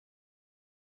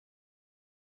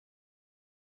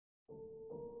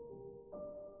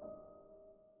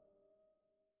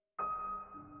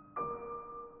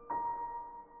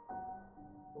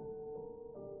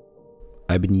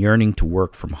I've been yearning to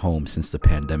work from home since the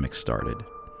pandemic started.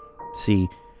 See,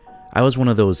 I was one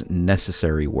of those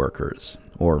necessary workers,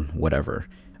 or whatever,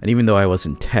 and even though I was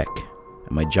in tech,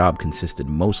 and my job consisted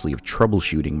mostly of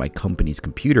troubleshooting my company's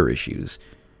computer issues,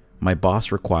 my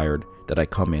boss required that I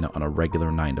come in on a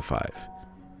regular 9 to 5.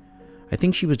 I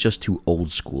think she was just too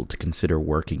old school to consider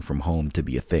working from home to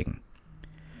be a thing.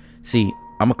 See,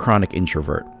 I'm a chronic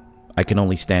introvert. I can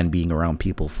only stand being around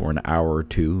people for an hour or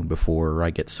two before I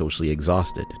get socially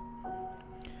exhausted.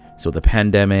 So the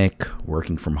pandemic,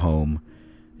 working from home,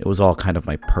 it was all kind of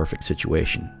my perfect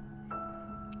situation.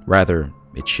 Rather,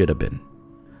 it should have been.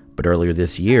 But earlier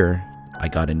this year, I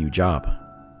got a new job.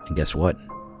 And guess what?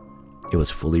 It was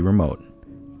fully remote.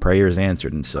 Prayers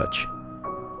answered and such.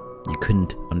 You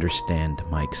couldn't understand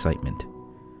my excitement.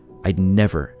 I'd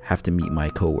never have to meet my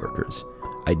coworkers.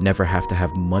 I'd never have to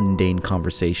have mundane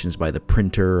conversations by the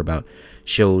printer about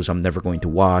shows I'm never going to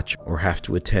watch or have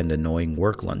to attend annoying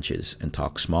work lunches and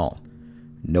talk small.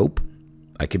 Nope,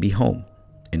 I could be home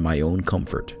in my own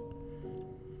comfort.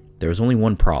 There was only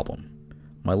one problem.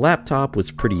 My laptop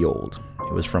was pretty old.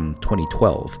 It was from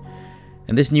 2012,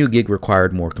 and this new gig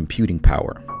required more computing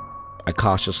power. I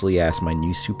cautiously asked my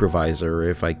new supervisor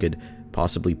if I could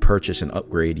possibly purchase an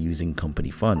upgrade using company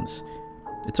funds.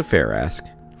 It's a fair ask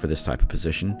for this type of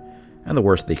position, and the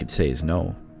worst they could say is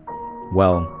no.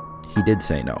 Well, he did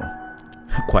say no,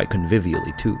 quite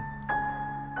convivially too.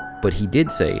 But he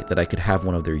did say that I could have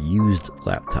one of their used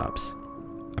laptops.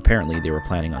 Apparently they were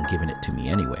planning on giving it to me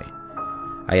anyway.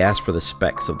 I asked for the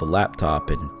specs of the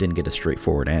laptop and didn't get a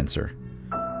straightforward answer.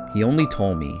 He only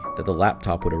told me that the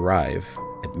laptop would arrive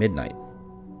at midnight.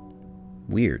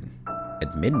 Weird.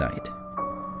 At midnight?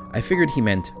 I figured he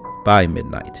meant by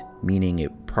midnight, meaning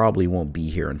it probably won't be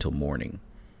here until morning.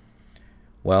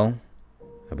 Well,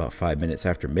 about 5 minutes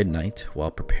after midnight,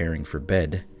 while preparing for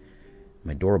bed,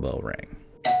 my doorbell rang.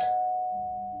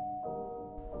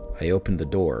 I opened the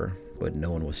door, but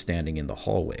no one was standing in the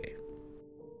hallway.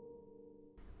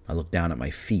 I looked down at my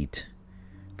feet.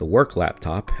 The work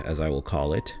laptop, as I will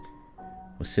call it,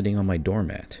 was sitting on my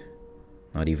doormat,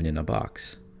 not even in a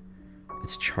box.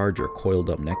 Its charger coiled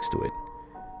up next to it.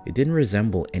 It didn't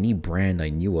resemble any brand I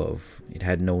knew of. It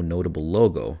had no notable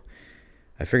logo.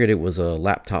 I figured it was a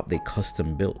laptop they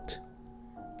custom built.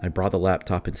 I brought the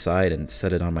laptop inside and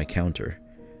set it on my counter.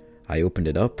 I opened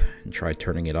it up and tried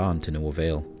turning it on to no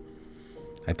avail.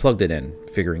 I plugged it in,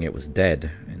 figuring it was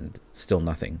dead, and still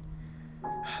nothing.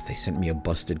 They sent me a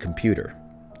busted computer.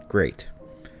 Great.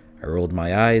 I rolled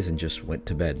my eyes and just went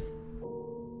to bed.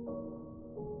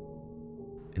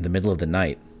 In the middle of the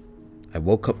night, I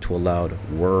woke up to a loud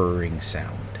whirring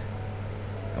sound.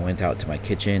 I went out to my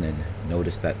kitchen and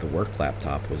noticed that the work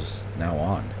laptop was now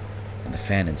on, and the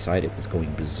fan inside it was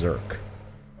going berserk.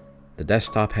 The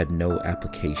desktop had no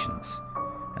applications,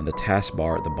 and the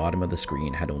taskbar at the bottom of the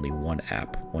screen had only one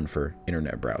app, one for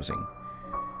internet browsing.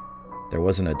 There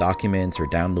wasn't a documents or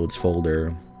downloads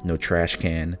folder, no trash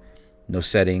can, no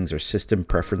settings or system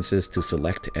preferences to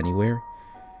select anywhere.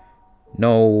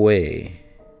 No way.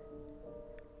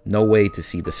 No way to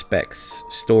see the specs,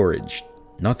 storage,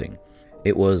 nothing.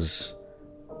 It was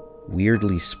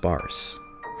weirdly sparse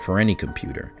for any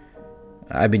computer.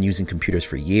 I've been using computers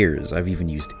for years. I've even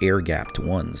used air-gapped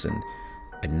ones, and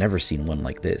I'd never seen one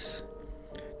like this.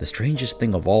 The strangest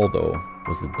thing of all, though,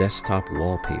 was the desktop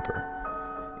wallpaper.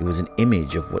 It was an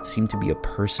image of what seemed to be a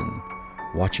person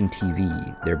watching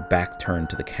TV, their back turned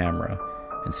to the camera,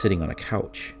 and sitting on a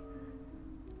couch.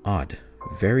 Odd.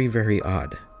 Very, very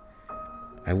odd.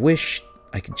 I wish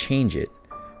I could change it,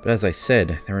 but as I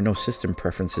said, there are no system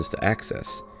preferences to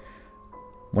access.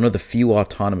 One of the few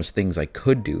autonomous things I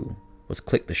could do was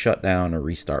click the shutdown or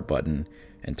restart button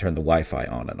and turn the Wi-Fi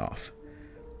on and off.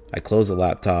 I closed the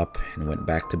laptop and went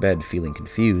back to bed feeling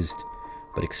confused,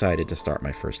 but excited to start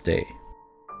my first day.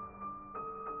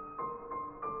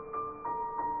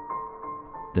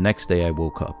 The next day I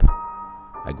woke up.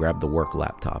 I grabbed the work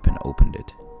laptop and opened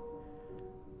it.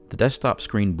 The desktop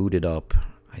screen booted up.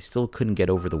 I still couldn't get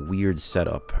over the weird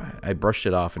setup. I brushed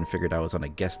it off and figured I was on a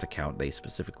guest account they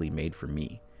specifically made for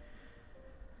me.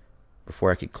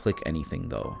 Before I could click anything,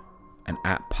 though, an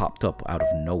app popped up out of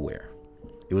nowhere.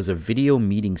 It was a video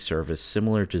meeting service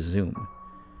similar to Zoom.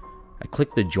 I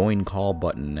clicked the join call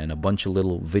button and a bunch of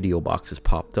little video boxes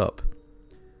popped up.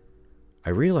 I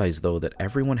realized, though, that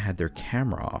everyone had their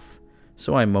camera off,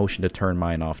 so I motioned to turn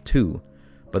mine off too,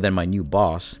 but then my new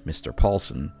boss, Mr.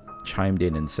 Paulson, chimed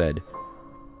in and said,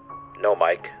 "No,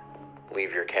 Mike.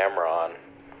 Leave your camera on."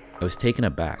 I was taken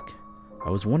aback. I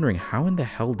was wondering how in the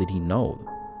hell did he know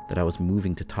that I was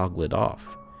moving to toggle it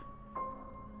off.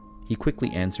 He quickly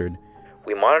answered,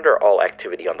 We monitor all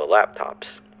activity on the laptops.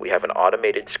 We have an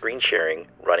automated screen sharing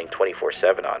running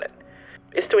 24/7 on it.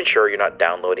 It's to ensure you're not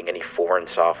downloading any foreign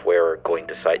software or going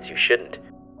to sites you shouldn't.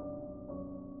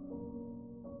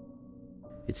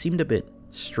 It seemed a bit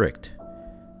strict.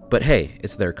 But hey,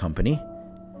 it's their company.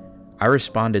 I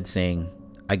responded saying,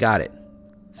 I got it.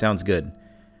 Sounds good.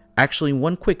 Actually,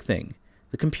 one quick thing.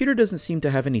 The computer doesn't seem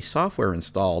to have any software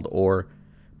installed or...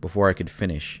 Before I could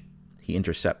finish, he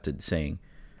intercepted, saying,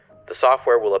 The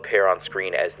software will appear on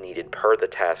screen as needed per the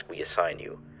task we assign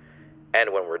you,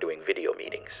 and when we're doing video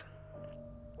meetings.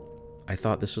 I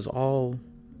thought this was all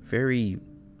very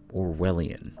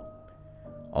Orwellian.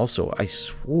 Also, I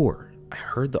swore I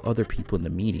heard the other people in the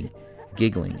meeting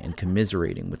giggling and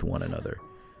commiserating with one another.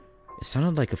 It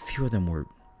sounded like a few of them were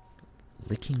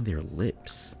licking their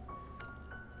lips.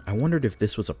 I wondered if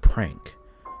this was a prank.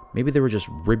 Maybe they were just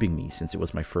ribbing me since it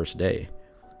was my first day.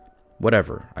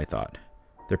 Whatever, I thought.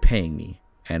 They're paying me,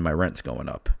 and my rent's going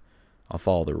up. I'll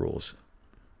follow the rules,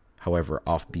 however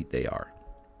offbeat they are.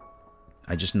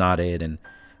 I just nodded and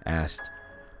asked,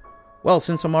 Well,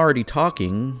 since I'm already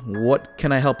talking, what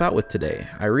can I help out with today?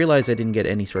 I realized I didn't get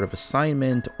any sort of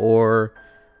assignment or...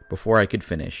 Before I could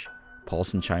finish,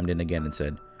 Paulson chimed in again and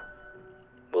said,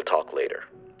 We'll talk later.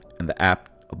 And the app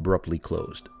abruptly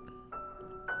closed.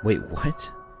 Wait,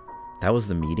 what? That was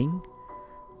the meeting?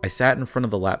 I sat in front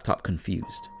of the laptop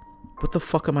confused. What the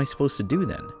fuck am I supposed to do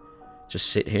then?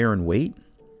 Just sit here and wait?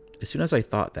 As soon as I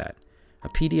thought that, a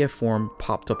PDF form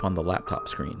popped up on the laptop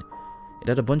screen. It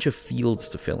had a bunch of fields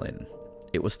to fill in.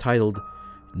 It was titled,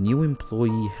 New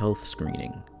Employee Health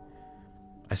Screening.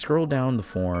 I scrolled down the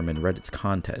form and read its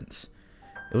contents.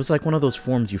 It was like one of those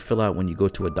forms you fill out when you go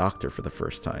to a doctor for the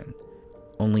first time.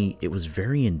 Only it was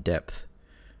very in-depth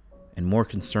and more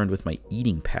concerned with my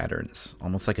eating patterns,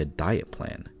 almost like a diet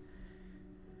plan.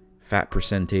 Fat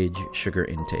percentage, sugar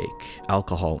intake,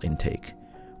 alcohol intake,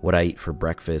 what I eat for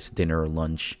breakfast, dinner, or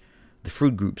lunch, the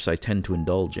food groups I tend to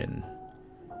indulge in.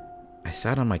 I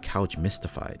sat on my couch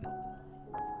mystified.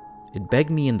 It begged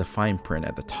me in the fine print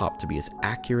at the top to be as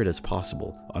accurate as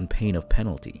possible on pain of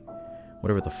penalty,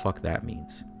 whatever the fuck that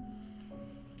means.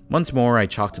 Once more, I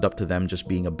chalked it up to them just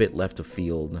being a bit left of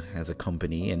field as a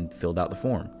company and filled out the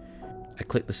form. I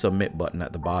clicked the submit button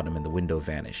at the bottom and the window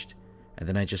vanished, and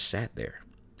then I just sat there,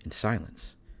 in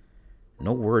silence.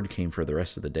 No word came for the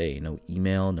rest of the day, no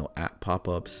email, no app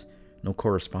pop-ups, no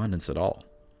correspondence at all.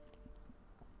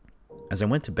 As I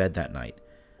went to bed that night,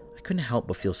 I couldn't help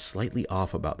but feel slightly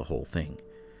off about the whole thing.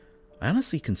 I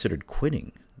honestly considered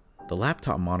quitting. The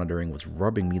laptop monitoring was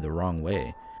rubbing me the wrong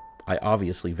way. I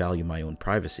obviously value my own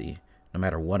privacy, no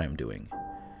matter what I'm doing.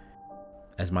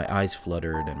 As my eyes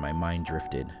fluttered and my mind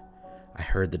drifted, I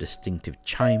heard the distinctive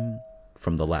chime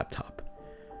from the laptop.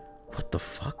 What the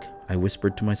fuck? I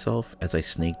whispered to myself as I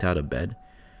snaked out of bed.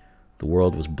 The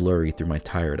world was blurry through my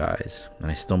tired eyes, and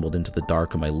I stumbled into the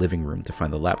dark of my living room to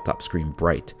find the laptop screen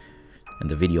bright, and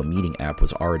the video meeting app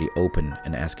was already open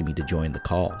and asking me to join the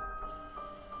call.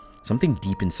 Something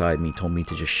deep inside me told me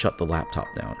to just shut the laptop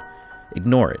down.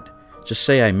 Ignore it. Just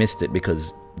say I missed it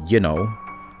because,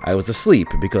 I was asleep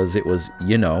because it was,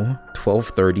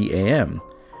 12:30 a.m.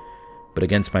 But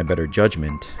against my better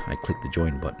judgment, I clicked the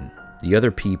join button. The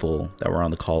other people that were on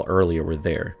the call earlier were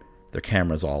there, their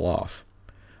cameras all off.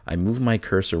 I moved my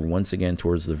cursor once again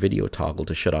towards the video toggle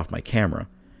to shut off my camera,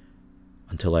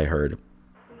 until I heard,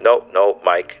 No,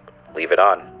 Mike, leave it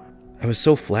on. I was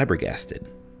so flabbergasted.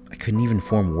 I couldn't even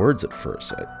form words at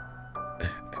first.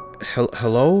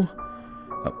 Hello?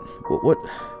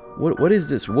 What is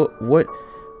this? What?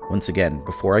 Once again,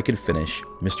 before I could finish,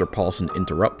 Mr. Paulson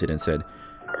interrupted and said,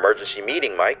 Emergency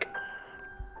meeting, Mike.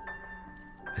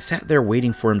 I sat there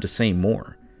waiting for him to say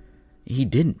more. He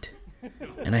didn't.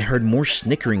 And I heard more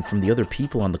snickering from the other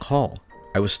people on the call.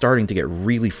 I was starting to get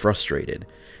really frustrated,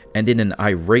 and in an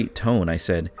irate tone, I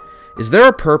said, Is there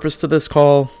a purpose to this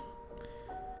call?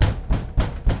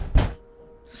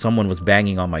 Someone was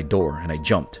banging on my door, and I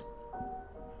jumped.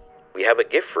 We have a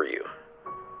gift for you.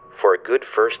 For a good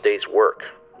first day's work.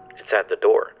 It's at the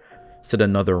door, said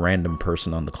another random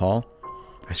person on the call.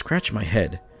 I scratched my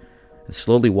head and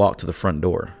slowly walked to the front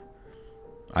door.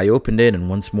 I opened it, and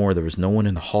once more there was no one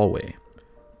in the hallway.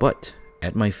 But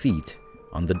at my feet,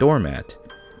 on the doormat,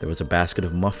 there was a basket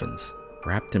of muffins,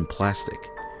 wrapped in plastic.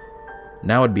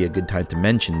 Now would be a good time to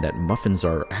mention that muffins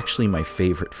are actually my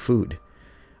favorite food.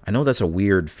 I know that's a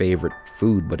weird favorite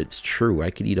food, but it's true. I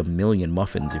could eat 1,000,000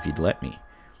 muffins if you'd let me.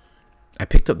 I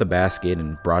picked up the basket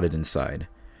and brought it inside.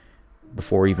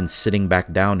 Before even sitting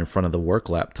back down in front of the work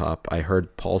laptop, I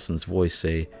heard Paulson's voice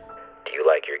say, Do you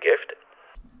like your gift?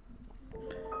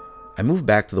 I moved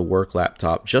back to the work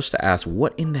laptop just to ask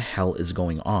what in the hell is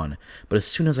going on, but as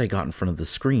soon as I got in front of the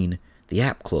screen, the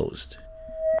app closed.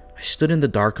 I stood in the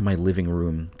dark of my living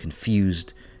room,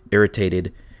 confused,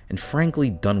 irritated, and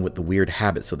frankly done with the weird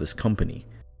habits of this company.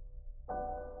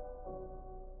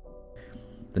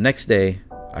 The next day,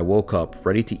 I woke up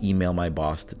ready to email my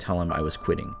boss to tell him I was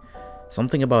quitting.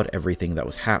 Something about everything that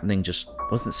was happening just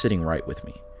wasn't sitting right with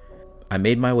me. I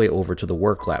made my way over to the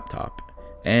work laptop,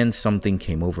 and something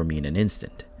came over me in an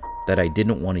instant, that I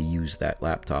didn't want to use that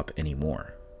laptop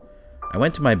anymore. I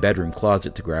went to my bedroom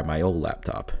closet to grab my old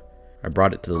laptop. I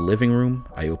brought it to the living room,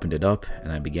 I opened it up,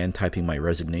 and I began typing my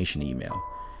resignation email.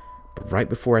 But right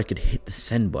before I could hit the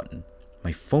send button,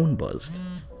 my phone buzzed.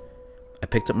 I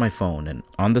picked up my phone, and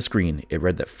on the screen, it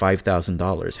read that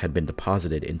 $5,000 had been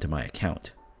deposited into my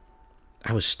account.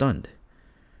 I was stunned.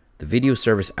 The video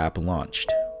service app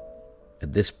launched.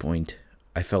 At this point,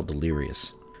 I felt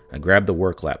delirious. I grabbed the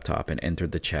work laptop and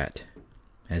entered the chat.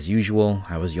 As usual,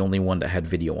 I was the only one that had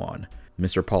video on.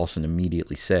 Mr. Paulson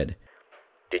immediately said,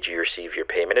 "Did you receive your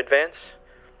payment advance?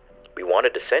 We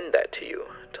wanted to send that to you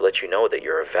to let you know that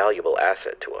you're a valuable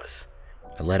asset to us."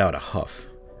 I let out a huff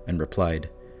and replied,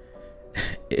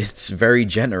 "It's very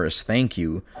generous, thank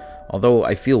you. Although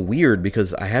I feel weird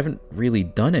because I haven't really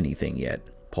done anything yet."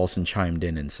 Paulson chimed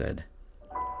in and said,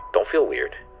 "Don't feel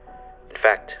weird. In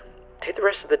fact, take the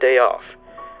rest of the day off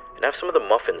and have some of the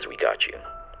muffins we got you.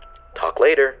 Talk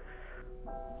later."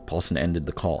 Paulson ended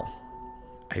the call.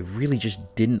 I really just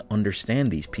didn't understand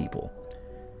these people.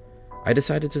 I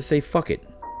decided to say fuck it.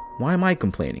 Why am I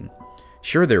complaining?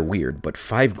 Sure, they're weird, but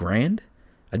 $5,000?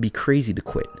 I'd be crazy to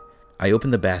quit. I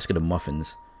opened the basket of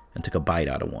muffins and took a bite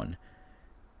out of one.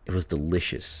 It was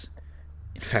delicious.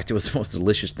 In fact, it was the most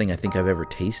delicious thing I think I've ever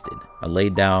tasted. I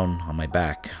laid down on my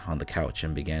back on the couch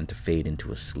and began to fade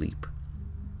into a sleep.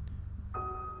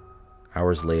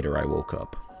 Hours later, I woke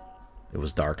up. It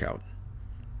was dark out.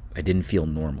 I didn't feel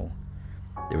normal.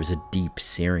 There was a deep,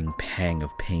 searing pang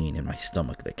of pain in my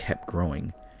stomach that kept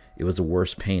growing. It was the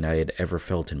worst pain I had ever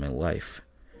felt in my life.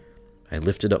 I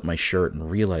lifted up my shirt and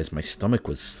realized my stomach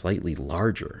was slightly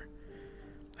larger.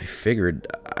 I figured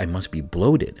I must be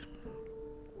bloated.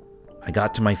 I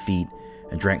got to my feet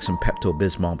and drank some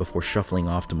Pepto-Bismol before shuffling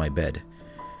off to my bed.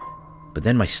 But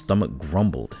then my stomach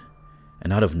grumbled,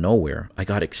 and out of nowhere, I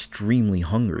got extremely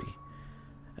hungry,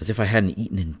 as if I hadn't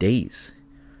eaten in days.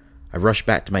 I rushed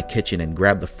back to my kitchen and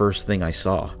grabbed the first thing I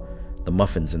saw, the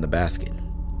muffins in the basket.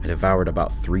 I devoured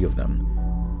about 3 of them,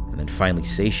 and then finally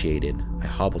satiated, I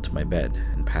hobbled to my bed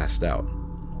and passed out.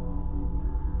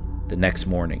 The next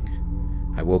morning,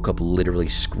 I woke up literally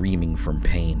screaming from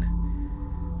pain.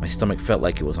 My stomach felt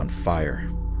like it was on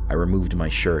fire. I removed my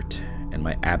shirt, and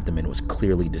my abdomen was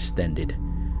clearly distended,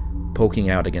 poking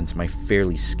out against my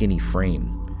fairly skinny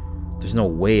frame. There's no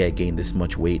way I gained this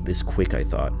much weight this quick, I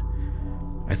thought.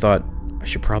 I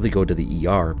should probably go to the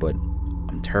ER, but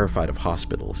I'm terrified of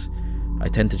hospitals. I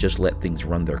tend to just let things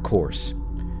run their course.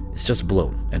 It's just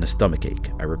bloat and a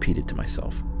stomachache, I repeated to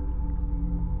myself.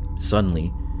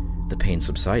 Suddenly, the pain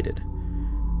subsided,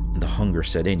 and the hunger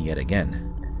set in yet again.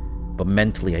 But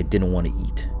mentally, I didn't want to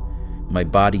eat. My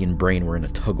body and brain were in a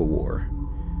tug-of-war.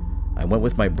 I went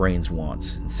with my brain's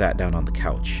wants and sat down on the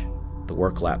couch, the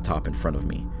work laptop in front of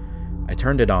me. I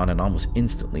turned it on, and almost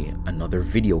instantly, another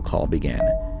video call began.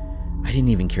 I didn't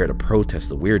even care to protest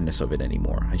the weirdness of it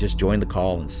anymore. I just joined the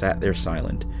call and sat there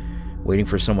silent, waiting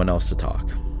for someone else to talk.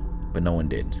 But no one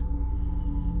did.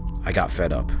 I got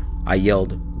fed up. I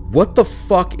yelled, "What the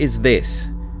fuck is this?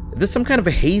 Is this some kind of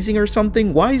a hazing or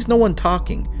something? Why is no one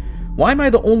talking? Why am I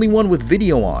the only one with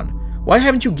video on? Why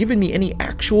haven't you given me any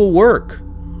actual work?"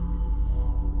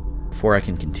 Before I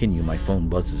can continue, my phone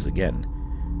buzzes again.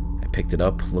 I picked it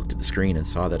up, looked at the screen, and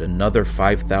saw that another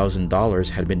 $5,000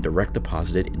 had been direct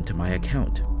deposited into my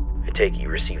account. "I take it you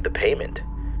received the payment,"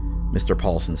 Mr.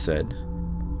 Paulson said.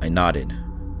 I nodded,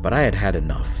 but I had had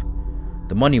enough.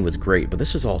 The money was great, but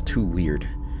this was all too weird.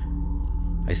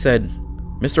 I said,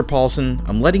 "Mr. Paulson,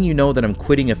 I'm letting you know that I'm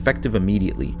quitting effective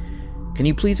immediately. Can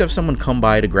you please have someone come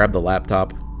by to grab the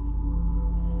laptop?"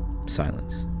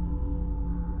 Silence.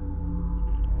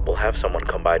 "We'll have someone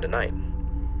come by tonight.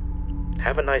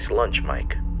 Have a nice lunch,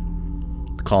 Mike."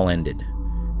 The call ended,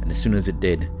 and as soon as it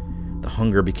did, the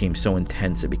hunger became so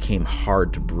intense it became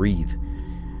hard to breathe.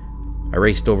 I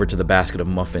raced over to the basket of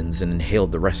muffins and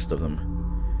inhaled the rest of them.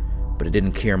 But it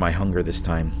didn't cure my hunger this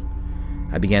time.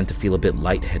 I began to feel a bit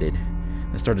lightheaded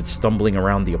and started stumbling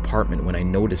around the apartment when I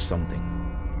noticed something.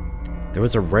 There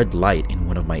was a red light in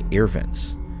one of my air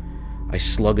vents. I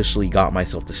sluggishly got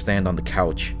myself to stand on the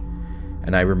couch,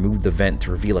 and I removed the vent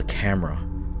to reveal a camera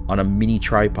on a mini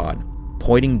tripod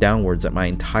pointing downwards at my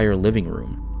entire living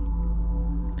room.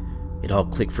 It all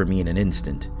clicked for me in an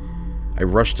instant. I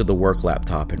rushed to the work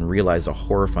laptop and realized a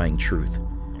horrifying truth.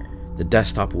 The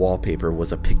desktop wallpaper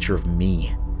was a picture of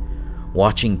me,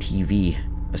 watching TV,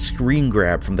 a screen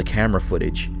grab from the camera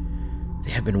footage.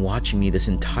 They had been watching me this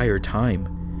entire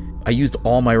time. I used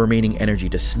all my remaining energy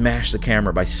to smash the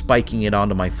camera by spiking it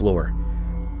onto my floor.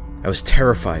 I was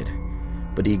terrified,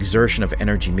 but the exertion of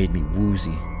energy made me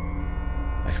woozy.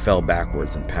 I fell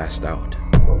backwards and passed out.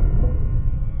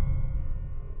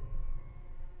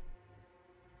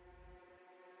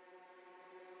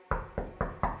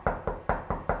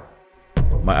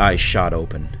 My eyes shot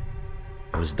open.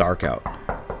 It was dark out,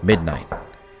 midnight.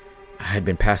 I had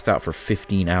been passed out for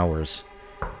 15 hours.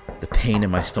 The pain in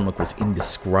my stomach was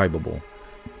indescribable.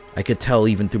 I could tell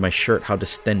even through my shirt how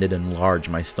distended and large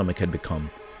my stomach had become.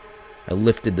 I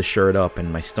lifted the shirt up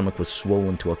and my stomach was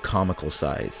swollen to a comical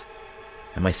size.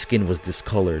 And my skin was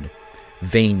discolored.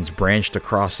 Veins branched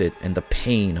across it, and the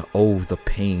pain, oh the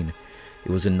pain.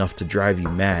 It was enough to drive you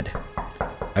mad.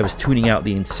 I was tuning out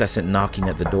the incessant knocking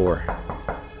at the door.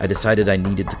 I decided I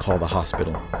needed to call the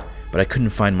hospital, but I couldn't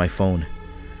find my phone.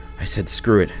 I said,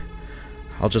 screw it.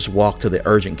 I'll just walk to the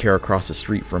urgent care across the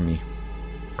street from me.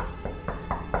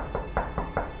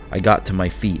 I got to my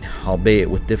feet, albeit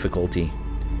with difficulty,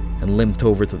 and limped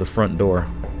over to the front door.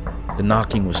 The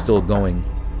knocking was still going.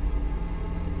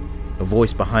 A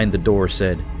voice behind the door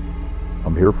said,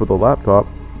 "I'm here for the laptop."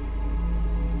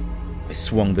 I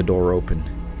swung the door open,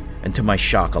 and to my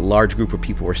shock, a large group of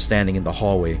people were standing in the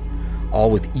hallway,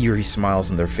 all with eerie smiles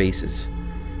on their faces.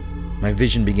 My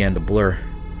vision began to blur.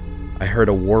 I heard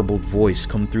a warbled voice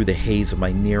come through the haze of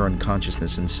my near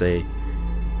unconsciousness and say,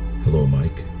 "Hello,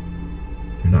 Mike.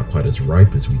 You're not quite as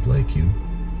ripe as we'd like you.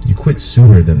 You quit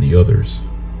sooner than the others.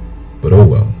 But oh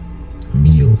well, a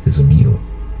meal is a meal."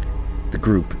 The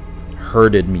group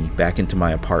herded me back into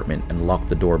my apartment and locked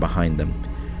the door behind them.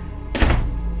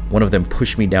 One of them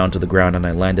pushed me down to the ground and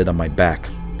I landed on my back,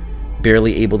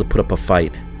 barely able to put up a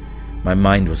fight. My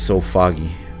mind was so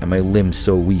foggy and my limbs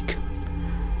so weak.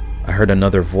 I heard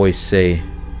another voice say,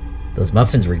 "Those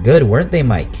muffins were good, weren't they,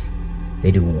 Mike?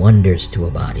 They do wonders to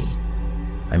a body."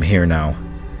 I'm here now,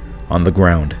 on the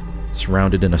ground,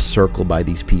 surrounded in a circle by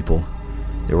these people.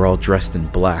 They were all dressed in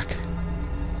black.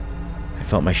 I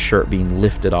felt my shirt being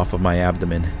lifted off of my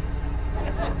abdomen.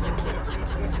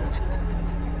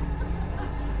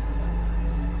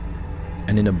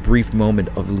 And in a brief moment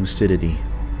of lucidity,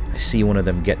 I see one of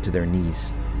them get to their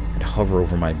knees and hover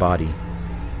over my body.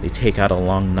 They take out a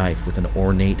long knife with an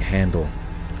ornate handle.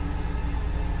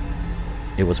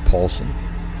 It was Paulson.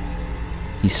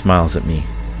 He smiles at me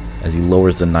as he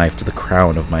lowers the knife to the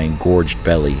crown of my engorged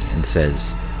belly and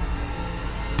says,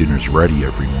 "Dinner's ready,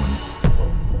 everyone."